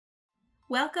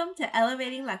Welcome to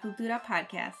Elevating La Cultura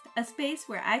podcast, a space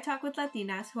where I talk with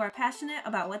Latinas who are passionate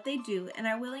about what they do and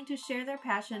are willing to share their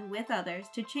passion with others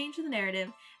to change the narrative,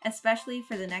 especially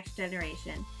for the next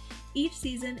generation. Each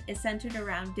season is centered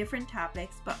around different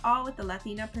topics, but all with the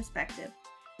Latina perspective.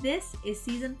 This is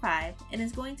season 5 and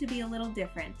is going to be a little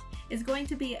different. It's going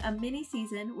to be a mini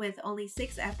season with only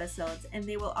 6 episodes, and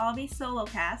they will all be solo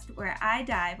cast where I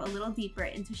dive a little deeper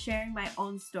into sharing my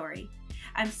own story.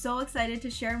 I'm so excited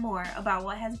to share more about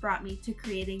what has brought me to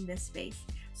creating this space.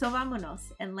 So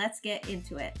vámonos, and let's get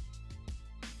into it.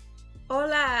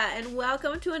 Hola, and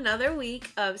welcome to another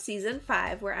week of season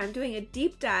 5, where I'm doing a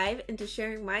deep dive into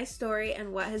sharing my story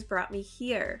and what has brought me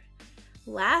here.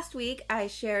 Last week, I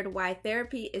shared why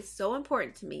therapy is so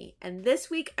important to me, and this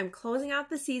week I'm closing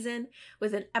out the season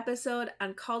with an episode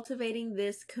on cultivating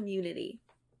this community.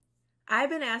 I've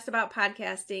been asked about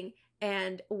podcasting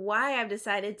and why I've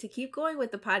decided to keep going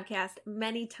with the podcast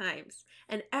many times.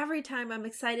 And every time I'm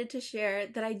excited to share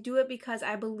that I do it because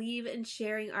I believe in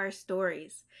sharing our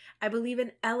stories. I believe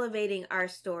in elevating our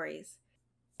stories.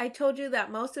 I told you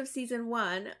that most of season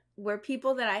 1 were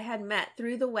people that I had met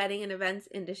through the wedding and events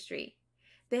industry.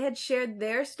 They had shared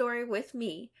their story with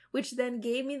me, which then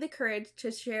gave me the courage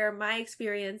to share my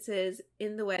experiences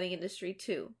in the wedding industry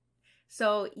too.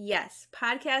 So yes,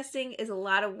 podcasting is a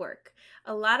lot of work.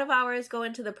 A lot of hours go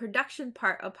into the production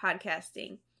part of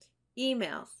podcasting.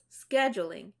 Emails,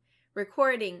 scheduling,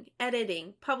 recording,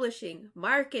 editing, publishing,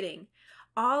 marketing.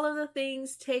 All of the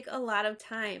things take a lot of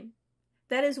time.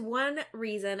 That is one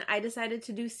reason I decided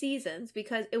to do seasons,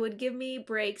 because it would give me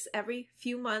breaks every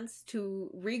few months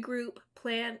to regroup,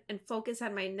 plan, and focus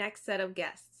on my next set of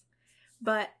guests.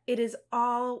 But it is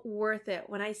all worth it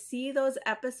when I see those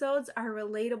episodes are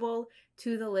relatable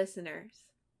to the listeners.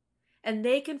 And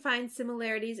they can find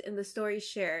similarities in the stories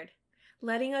shared,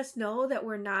 letting us know that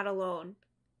we're not alone.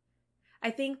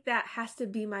 I think that has to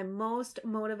be my most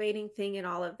motivating thing in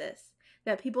all of this,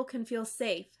 that people can feel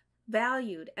safe,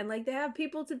 valued, and like they have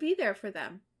people to be there for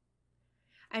them.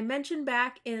 I mentioned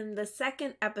back in the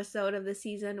second episode of the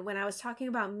season when I was talking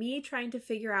about me trying to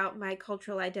figure out my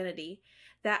cultural identity,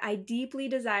 that I deeply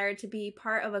desired to be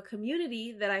part of a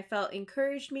community that I felt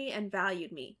encouraged me and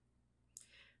valued me.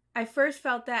 I first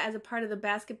felt that as a part of the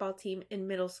basketball team in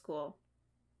middle school.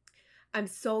 I'm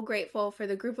so grateful for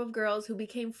the group of girls who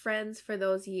became friends for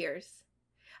those years.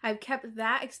 I've kept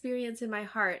that experience in my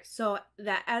heart so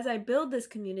that as I build this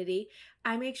community,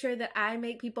 I make sure that I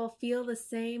make people feel the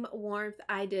same warmth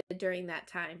I did during that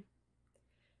time.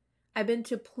 I've been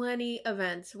to plenty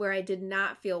events where I did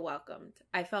not feel welcomed.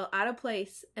 I felt out of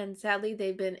place, and sadly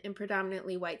they've been in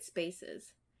predominantly white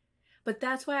spaces. But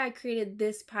that's why I created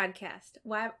this podcast,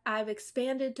 why I've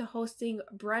expanded to hosting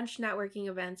brunch networking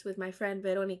events with my friend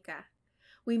Veronica.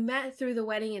 We met through the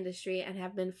wedding industry and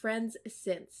have been friends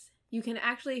since. You can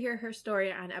actually hear her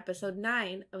story on episode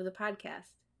 9 of the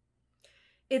podcast.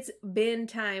 It's been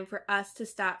time for us to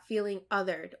stop feeling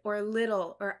othered or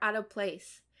little or out of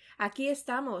place. Aquí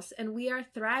estamos, and we are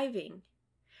thriving.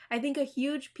 I think a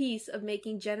huge piece of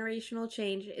making generational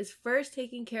change is first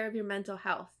taking care of your mental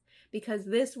health, because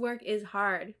this work is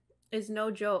hard, is no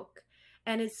joke,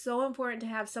 and it's so important to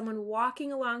have someone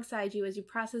walking alongside you as you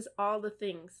process all the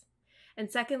things.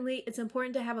 And secondly, it's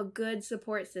important to have a good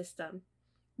support system.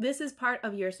 This is part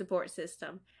of your support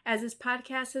system, as this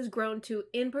podcast has grown to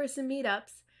in-person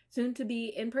meetups, soon to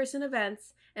be in-person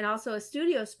events, and also a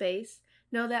studio space.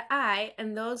 Know that I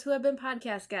and those who have been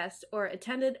podcast guests or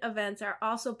attended events are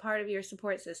also part of your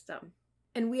support system.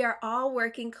 And we are all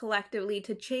working collectively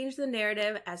to change the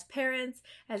narrative as parents,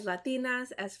 as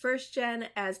Latinas, as first gen,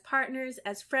 as partners,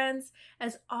 as friends,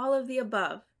 as all of the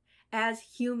above, as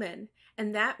human.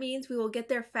 And that means we will get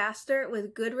there faster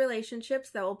with good relationships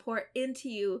that will pour into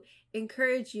you,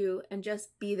 encourage you, and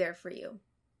just be there for you.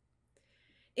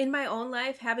 In my own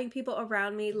life, having people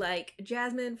around me like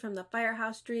Jasmine from the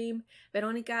Firehouse Dream,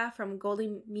 Veronica from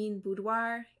Golden Mean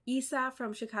Boudoir, Isa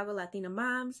from Chicago Latina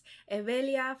Moms,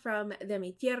 Evelia from De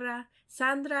Mi Tierra,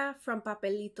 Sandra from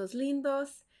Papelitos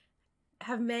Lindos,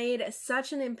 have made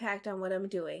such an impact on what I'm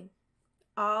doing.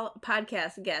 All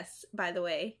podcast guests, by the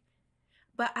way.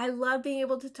 But I love being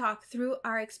able to talk through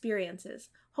our experiences,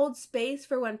 hold space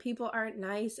for when people aren't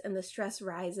nice and the stress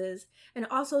rises, and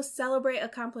also celebrate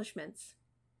accomplishments.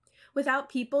 Without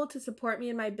people to support me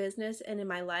in my business and in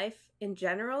my life in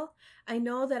general, I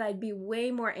know that I'd be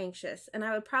way more anxious, and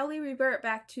I would probably revert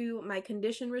back to my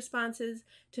conditioned responses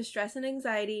to stress and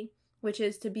anxiety, which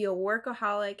is to be a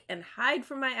workaholic and hide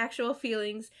from my actual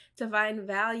feelings to find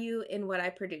value in what I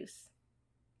produce.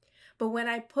 But when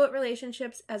I put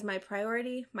relationships as my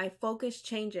priority, my focus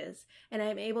changes, and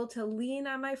I'm able to lean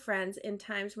on my friends in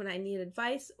times when I need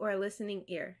advice or a listening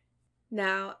ear.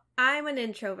 Now, I'm an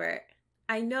introvert.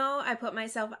 I know I put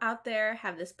myself out there,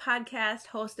 have this podcast,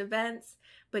 host events,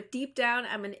 but deep down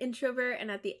I'm an introvert, and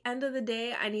at the end of the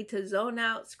day, I need to zone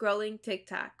out scrolling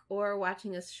TikTok or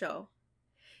watching a show.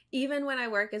 Even when I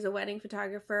work as a wedding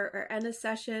photographer or end a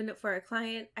session for a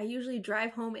client, I usually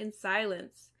drive home in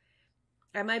silence.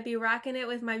 I might be rocking it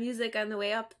with my music on the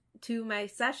way up to my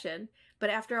session, but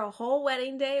after a whole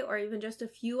wedding day or even just a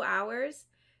few hours,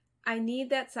 I need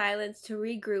that silence to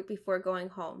regroup before going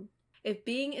home. If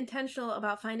being intentional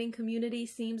about finding community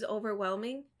seems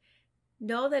overwhelming,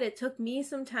 know that it took me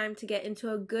some time to get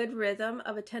into a good rhythm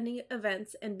of attending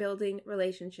events and building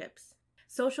relationships.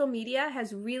 Social media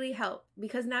has really helped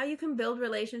because now you can build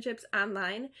relationships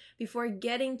online before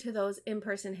getting to those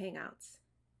in-person hangouts.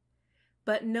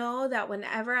 But know that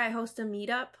whenever I host a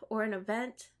meetup or an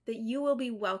event, that you will be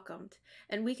welcomed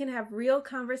and we can have real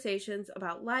conversations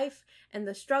about life and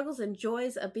the struggles and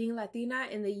joys of being Latina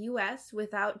in the US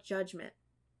without judgment.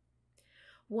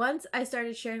 Once I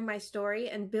started sharing my story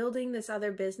and building this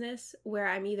other business where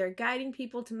I'm either guiding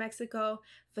people to Mexico,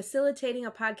 facilitating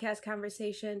a podcast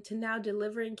conversation, to now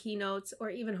delivering keynotes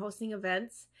or even hosting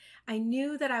events, I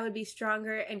knew that I would be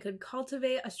stronger and could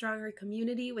cultivate a stronger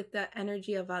community with the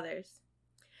energy of others.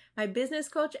 My business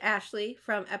coach, Ashley,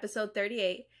 from episode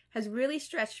 38, has really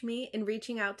stretched me in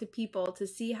reaching out to people to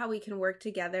see how we can work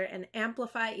together and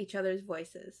amplify each other's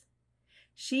voices.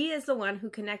 She is the one who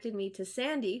connected me to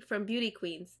Sandy from Beauty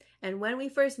Queens, and when we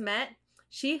first met,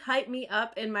 she hyped me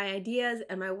up in my ideas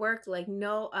and my work like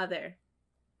no other.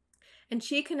 And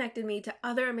she connected me to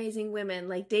other amazing women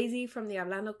like Daisy from the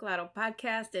Hablando Claro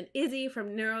podcast and Izzy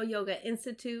from Neuro Yoga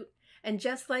Institute. And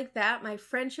just like that, my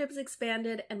friendships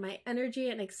expanded and my energy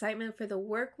and excitement for the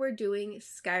work we're doing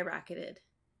skyrocketed.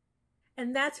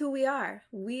 And that's who we are.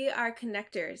 We are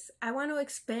connectors. I want to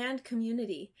expand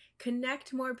community,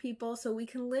 connect more people so we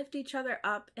can lift each other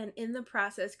up and in the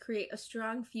process create a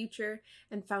strong future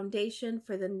and foundation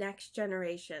for the next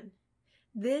generation.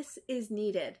 This is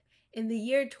needed. In the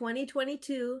year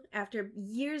 2022, after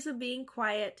years of being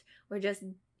quiet or just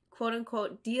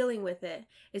quote-unquote dealing with it,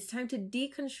 it's time to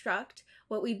deconstruct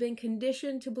what we've been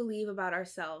conditioned to believe about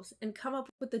ourselves and come up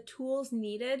with the tools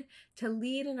needed to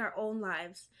lead in our own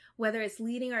lives, whether it's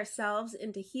leading ourselves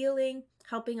into healing,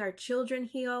 helping our children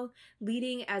heal,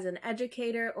 leading as an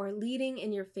educator, or leading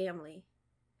in your family.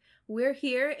 We're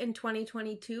here in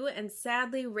 2022, and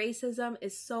sadly, racism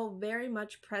is so very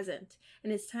much present,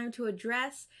 and it's time to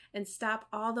address and stop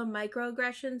all the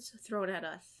microaggressions thrown at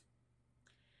us.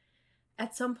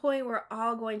 At some point, we're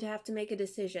all going to have to make a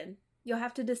decision. You'll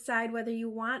have to decide whether you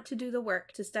want to do the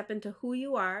work to step into who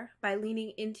you are by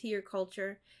leaning into your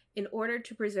culture in order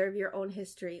to preserve your own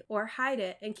history, or hide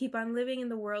it and keep on living in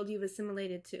the world you've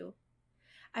assimilated to.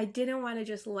 I didn't want to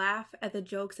just laugh at the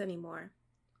jokes anymore.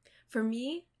 For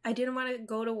me, I didn't want to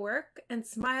go to work and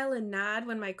smile and nod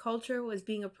when my culture was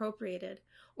being appropriated,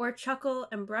 or chuckle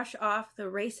and brush off the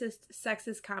racist,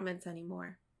 sexist comments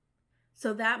anymore.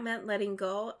 So that meant letting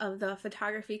go of the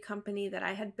photography company that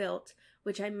I had built,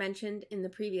 which I mentioned in the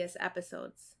previous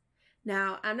episodes.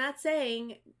 Now, I'm not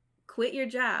saying quit your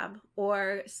job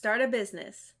or start a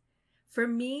business. For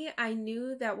me, I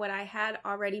knew that what I had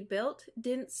already built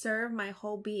didn't serve my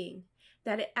whole being,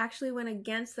 that it actually went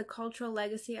against the cultural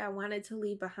legacy I wanted to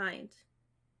leave behind.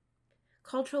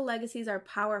 Cultural legacies are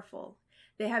powerful.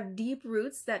 They have deep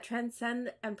roots that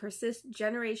transcend and persist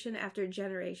generation after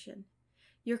generation.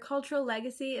 Your cultural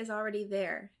legacy is already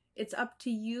there. It's up to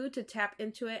you to tap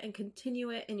into it and continue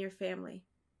it in your family.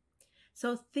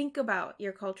 So think about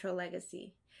your cultural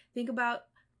legacy. Think about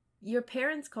your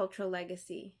parents' cultural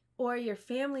legacy or your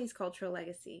family's cultural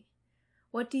legacy.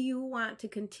 What do you want to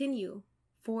continue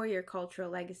for your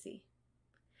cultural legacy?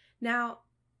 Now,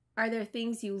 are there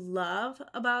things you love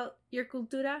about your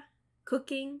cultura?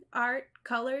 Cooking, art,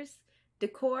 colors,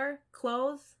 decor,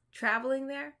 clothes, traveling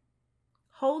there?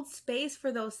 Hold space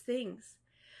for those things.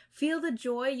 Feel the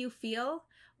joy you feel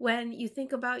when you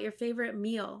think about your favorite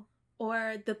meal,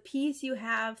 or the peace you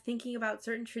have thinking about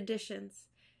certain traditions.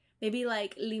 Maybe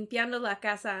like limpiando la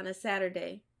casa on a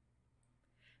Saturday.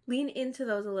 Lean into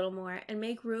those a little more and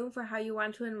make room for how you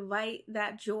want to invite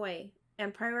that joy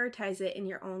and prioritize it in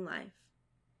your own life.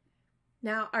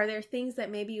 Now, are there things that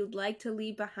maybe you'd like to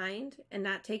leave behind and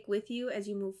not take with you as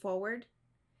you move forward?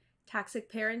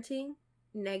 Toxic parenting?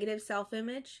 Negative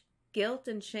self-image, guilt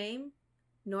and shame,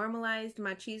 normalized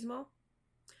machismo.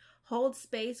 Hold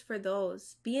space for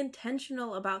those. Be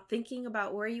intentional about thinking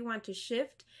about where you want to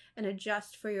shift and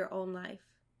adjust for your own life.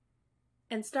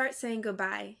 and start saying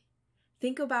goodbye.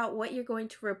 Think about what you're going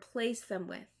to replace them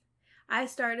with. I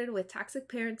started with toxic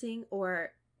parenting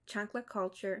or chancla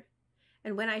culture.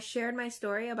 And when I shared my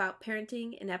story about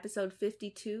parenting in episode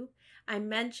 52, I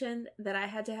mentioned that I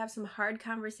had to have some hard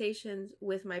conversations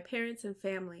with my parents and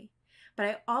family. But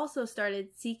I also started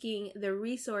seeking the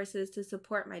resources to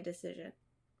support my decision.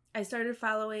 I started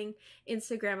following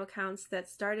Instagram accounts that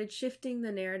started shifting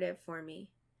the narrative for me.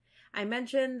 I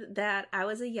mentioned that I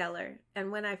was a yeller,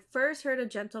 and when I first heard of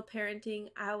gentle parenting,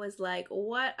 I was like,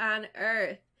 what on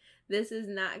earth? This is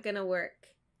not gonna work.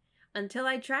 Until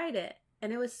I tried it,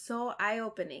 and it was so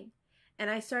eye-opening, and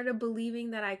I started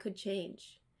believing that I could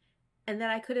change, and that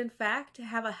I could in fact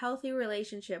have a healthy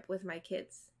relationship with my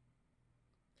kids.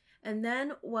 And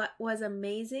then what was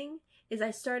amazing is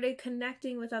I started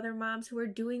connecting with other moms who were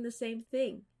doing the same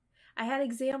thing. I had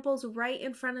examples right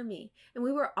in front of me, and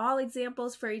we were all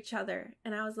examples for each other.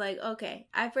 And I was like, okay,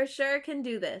 I for sure can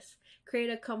do this. Create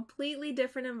a completely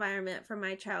different environment from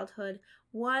my childhood,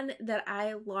 one that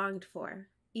I longed for,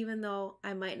 even though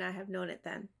I might not have known it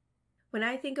then. When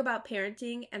I think about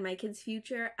parenting and my kids'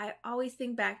 future, I always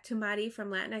think back to Mari from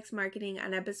Latinx Marketing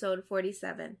on episode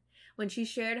 47, when she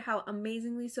shared how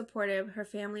amazingly supportive her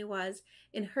family was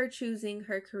in her choosing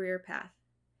her career path.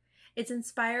 It's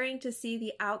inspiring to see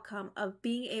the outcome of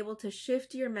being able to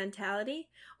shift your mentality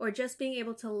or just being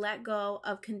able to let go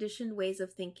of conditioned ways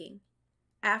of thinking.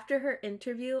 After her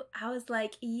interview, I was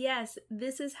like, yes,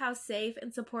 this is how safe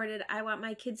and supported I want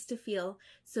my kids to feel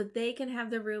so they can have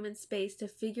the room and space to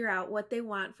figure out what they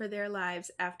want for their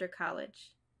lives after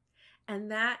college.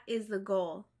 And that is the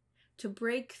goal, to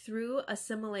break through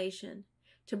assimilation,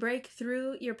 to break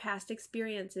through your past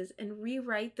experiences and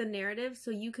rewrite the narrative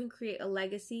so you can create a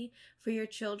legacy for your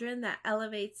children that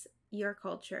elevates your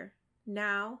culture,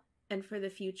 now and for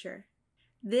the future.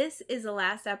 This is the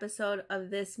last episode of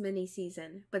this mini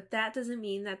season, but that doesn't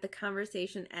mean that the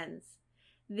conversation ends.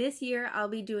 This year, I'll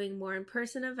be doing more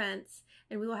in-person events,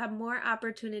 and we will have more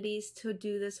opportunities to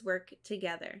do this work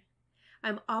together.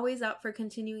 I'm always up for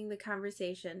continuing the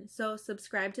conversation, so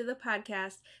subscribe to the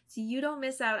podcast so you don't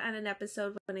miss out on an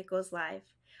episode when it goes live.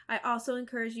 I also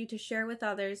encourage you to share with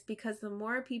others because the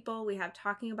more people we have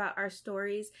talking about our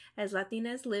stories as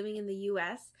Latinas living in the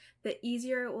U.S., the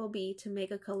easier it will be to make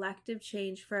a collective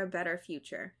change for a better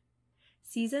future.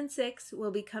 Season 6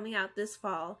 will be coming out this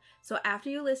fall, so after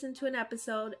you listen to an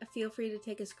episode, feel free to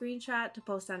take a screenshot to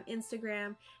post on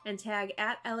Instagram and tag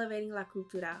 @Elevating La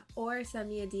Cultura or send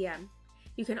me a DM.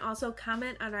 You can also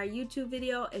comment on our YouTube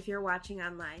video if you're watching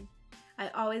online. I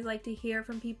always like to hear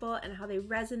from people and how they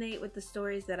resonate with the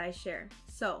stories that I share.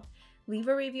 So, leave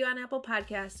a review on Apple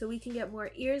Podcasts so we can get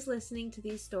more ears listening to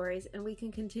these stories and we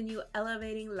can continue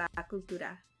elevating la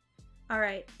cultura.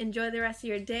 Alright, enjoy the rest of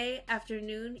your day,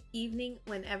 afternoon, evening,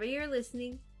 whenever you're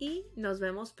listening, y nos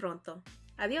vemos pronto.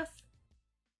 Adiós!